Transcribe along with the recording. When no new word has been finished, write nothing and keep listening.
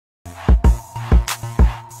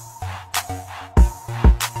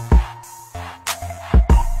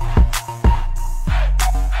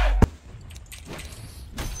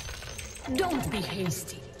be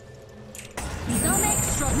hasty. Some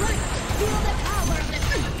extra right. Feel the power of the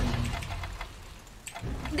tree.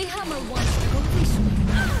 The hammer wants to go this way.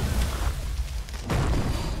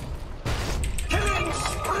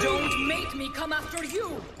 Don't make me come after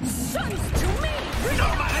you. Sons to me.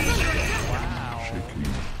 Wow.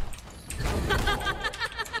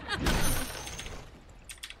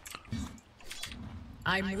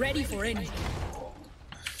 I'm ready for anything.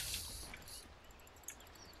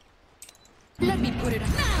 Let me put it now.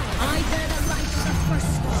 I bear the right to the first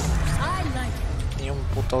stars. I like it. Ni un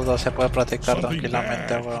puto duda se puede practicar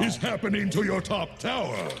tranquilamente, weón. Is happening to your top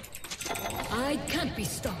tower. I can't be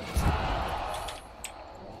stopped.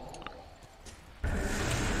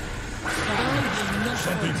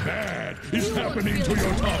 Something bad is happening to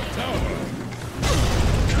your top tower.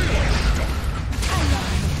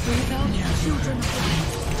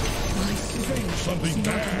 Something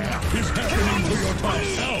bad is happening to your top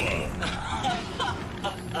tower.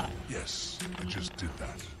 Yes, I just did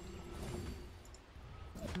that.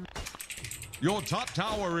 Your top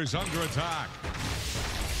tower is under attack.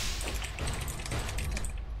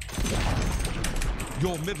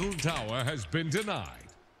 Your middle tower has been denied.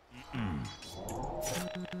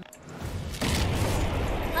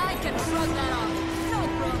 I can shrug that off. No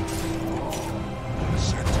problem.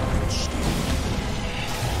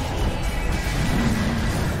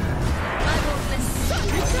 I will let sun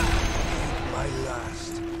return. My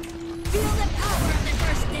last. Feel the power of the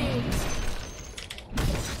first days.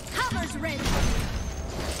 Hammer's ready.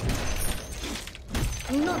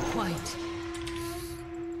 Not quite.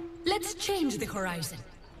 Let's change the horizon.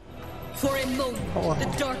 For a moment, the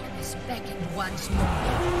darkness beckoned once more.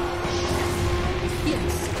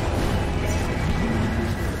 Yes.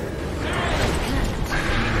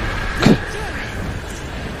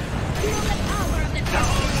 Feel the power of the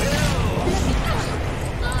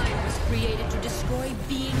I was created to destroy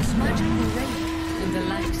beings much greater than the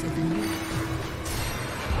likes of you.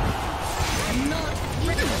 Not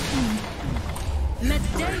ready. Let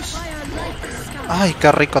day fire light the sky. Ay,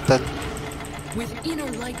 qué rico te... With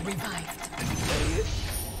inner light revived.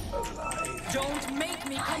 Don't make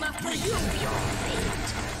me come after you.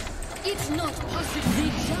 It's not possible.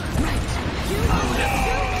 Right.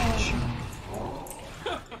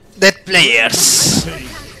 Dead players.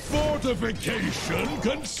 Fortification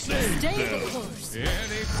can save Stay the them. course.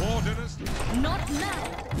 Any coordinates? Not now.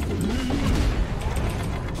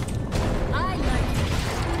 I like it.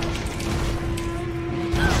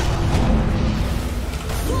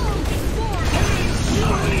 Fall before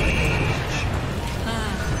me.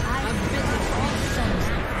 I'm built all sons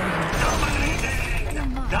of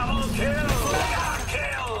Double kill!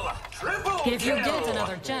 Kill! Triple If you get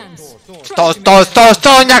another chance, Tos,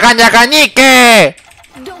 ñaga, ñaga, ñique.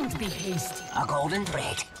 don't be hasty. A golden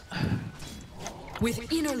thread.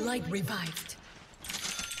 With inner light revived.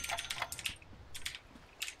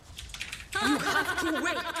 You have to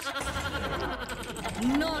wait.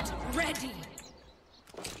 Not ready.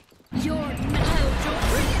 You're now to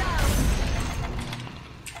bring it out.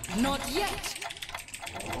 Not yet.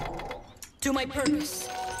 To my purpose.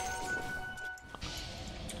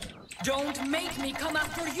 Don't make me come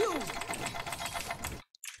after you.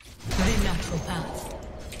 The natural path.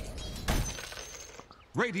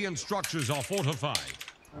 Radiant structures are fortified.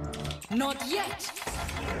 Not yet.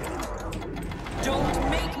 Don't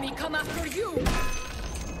make me come after you.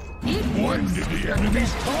 When did the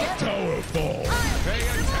enemy's top tower fall? Pay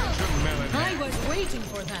attention, Melanie. I was waiting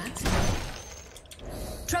for that.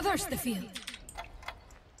 Traverse the field.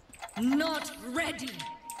 Not ready.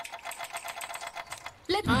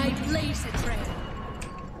 Let I blaze a trail.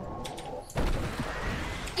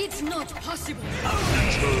 It's not possible.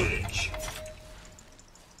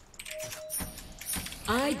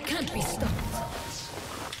 I can't be stopped.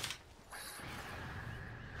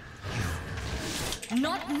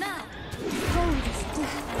 Not now.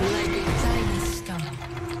 Like a tiny star.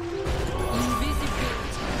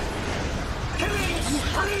 Invisibility. You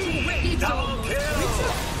have to wait. It's almost.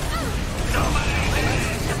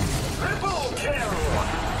 Triple kill!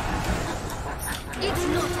 It's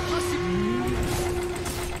not possible.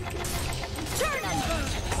 Turn and burn.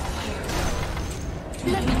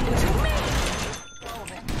 Let me put you me.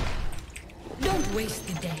 Don't waste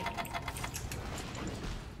the day.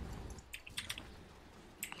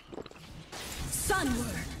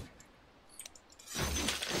 Sunward.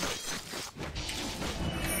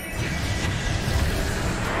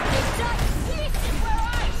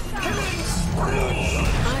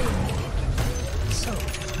 So,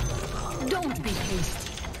 don't be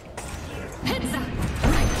hasty. Heads up!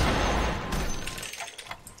 Right!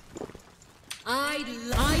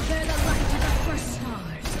 I bear the light of the first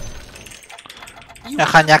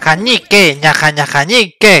ñajañajañique,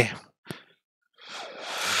 ñajañajañique.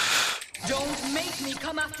 Don't make me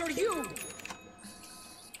come after you.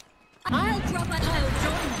 I'll drop and I'll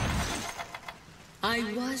join. I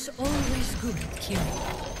was always good at killing.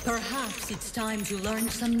 Perhaps it's time to learn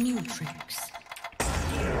some new tricks.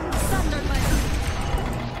 Thunder my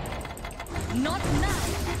not now.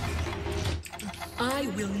 I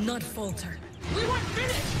will not falter. We want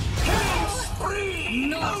finish. Free!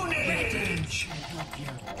 Not Ownage!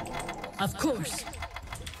 Of course.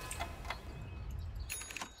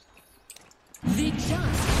 The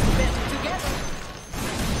just better together.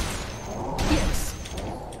 Yes.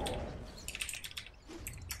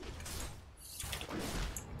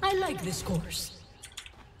 I like this course.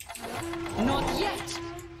 Not yet.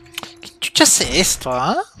 ¿Qué chucha es esto,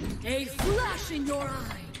 ah? A flash in your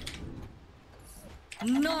eye.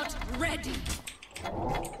 Not ready.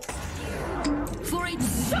 For its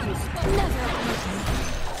sunspot never occurred to me.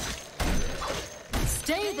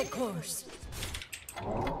 Stay the course.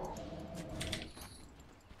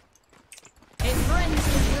 A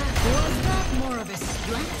frenzy blast. Was that more of a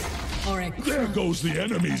splat or a There goes the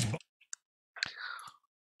enemy's.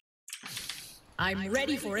 I'm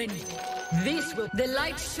ready for anything. This will. The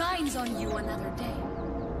light shines on you another day.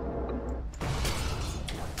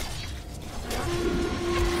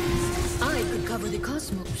 I could cover the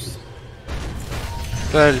cosmos.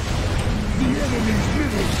 Well, The enemy's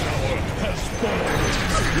middle tower has fallen.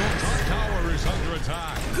 Your top tower is under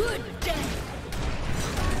attack. Good day.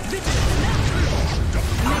 Vigilance now.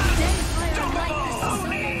 May day fire light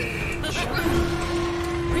the sun.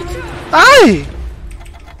 Return. ¡ay!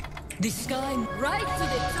 The sky right to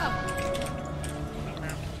the top.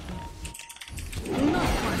 Not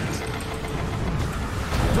quite.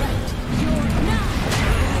 Right. You're now.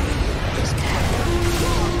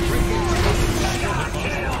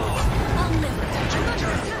 I'll never touch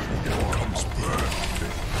another attack.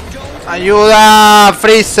 ¡Ayuda,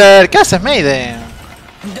 Freezer! ¿Qué haces, Maiden?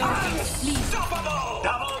 Darkness, please.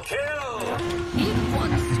 Double kill! It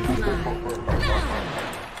wants to fly. Now.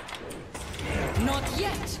 Not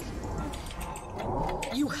yet.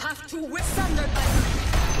 You have to whip thunder by me.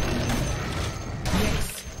 Yes.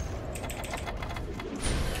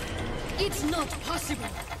 It's not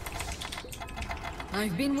possible.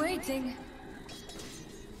 I've been waiting.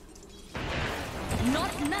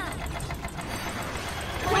 Not now.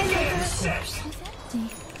 Game set!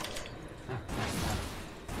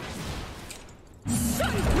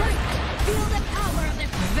 Sunbright! Feel the power of the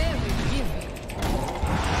very giving.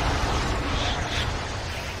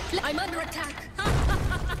 I'm under attack.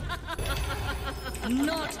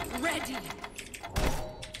 Not ready.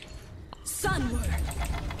 Sunward.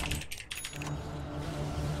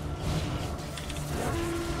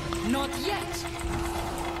 Not yet.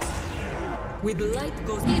 With light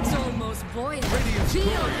goes. It's almost boiling. Radiant's Feel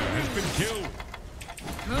courier the has been killed.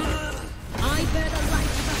 I bear the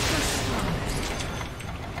light of the stars.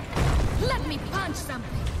 Let me punch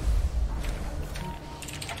something.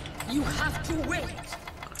 You have to wait.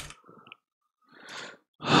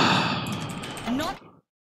 Not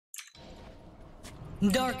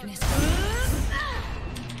darkness.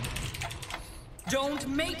 Don't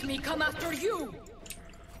make me come after you.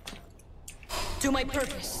 To my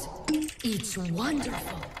purpose. It's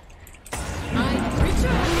wonderful. I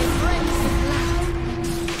return in frenzy blast.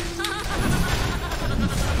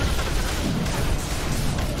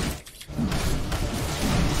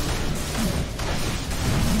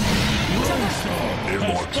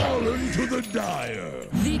 Fallen to the dire.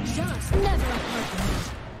 The just never occurred to me.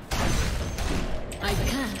 I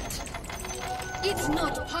can't. It's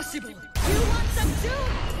not possible. You want some too?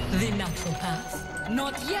 The natural path.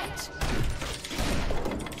 Not yet.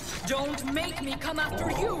 Don't make me come after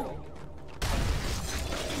you.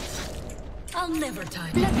 I'll never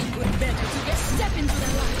time. Let me put better to get step into the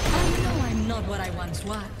light. I know I'm not what I once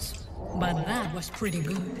was, but that was pretty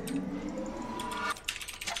good.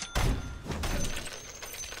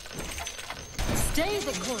 Stay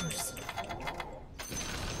the course.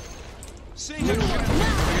 Seeing a challenge for the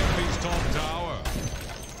enemy's top tower.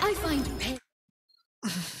 I find pain.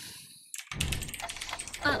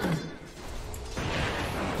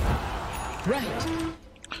 Right.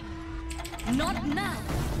 Not now.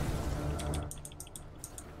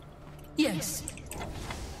 Yes.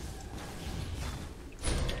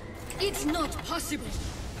 It's not possible.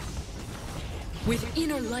 With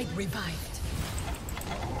inner light revived.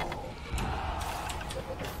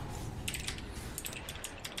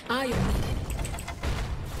 I am needed.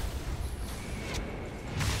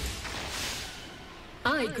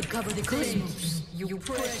 I could cover the cosmos. You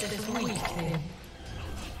precious weak thing.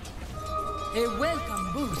 A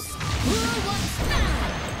welcome boost. Who wants now?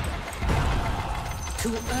 To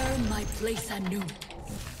earn my place anew.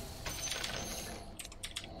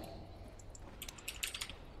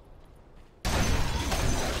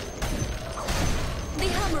 The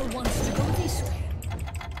hammer wants to go this way.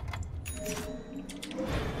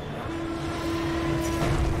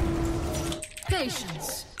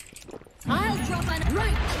 Patience. I'll drop an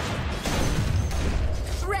right.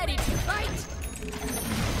 Ready to fight.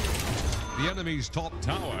 The enemy's top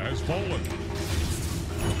tower has fallen.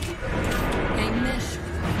 A measure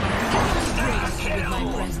of grace with my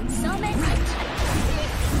presence. Summit right.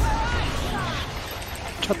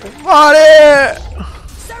 ¡Vale!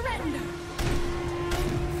 Surrender.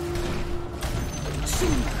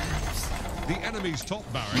 Soon perhaps. The enemy's top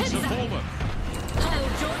barracks have fallen. I'll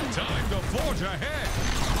join you. Time to forge ahead.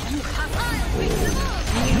 You have I'll pick them up.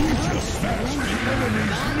 You just smashed the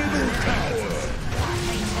enemy's middle tower.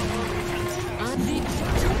 And lead you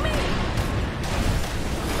to me.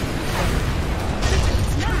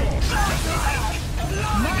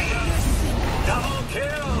 Double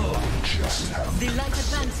kill. The light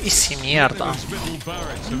advances. Y si mierda. Enemy's middle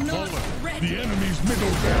barracks have Not fallen. ready. The enemy's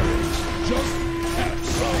middle barracks just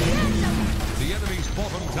capsized. The enemy's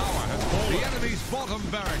bottom tower has fallen. The enemy's bottom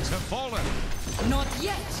barracks have fallen. Not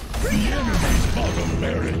yet. The enemy's bottom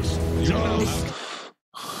barracks just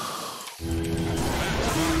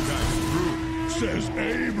says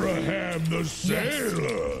Abraham the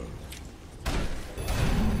sailor.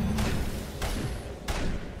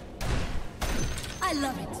 I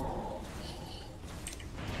love it.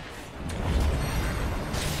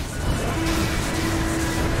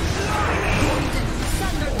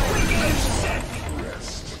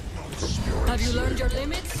 Have you learned your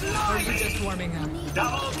limits? Or are you just warming up?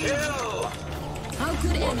 Double kill. How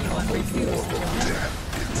could anyone refuse such a help?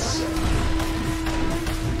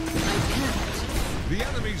 I can't. The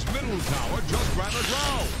enemy's middle tower just ran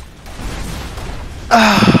aground.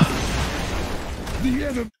 The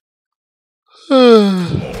enemy.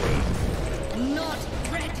 Not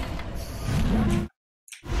ready.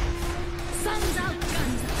 Sun's out,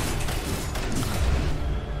 guns out.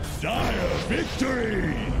 Dire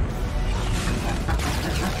victory.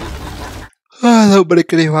 Ah,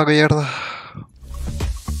 DAWNBREAKER es una mierda.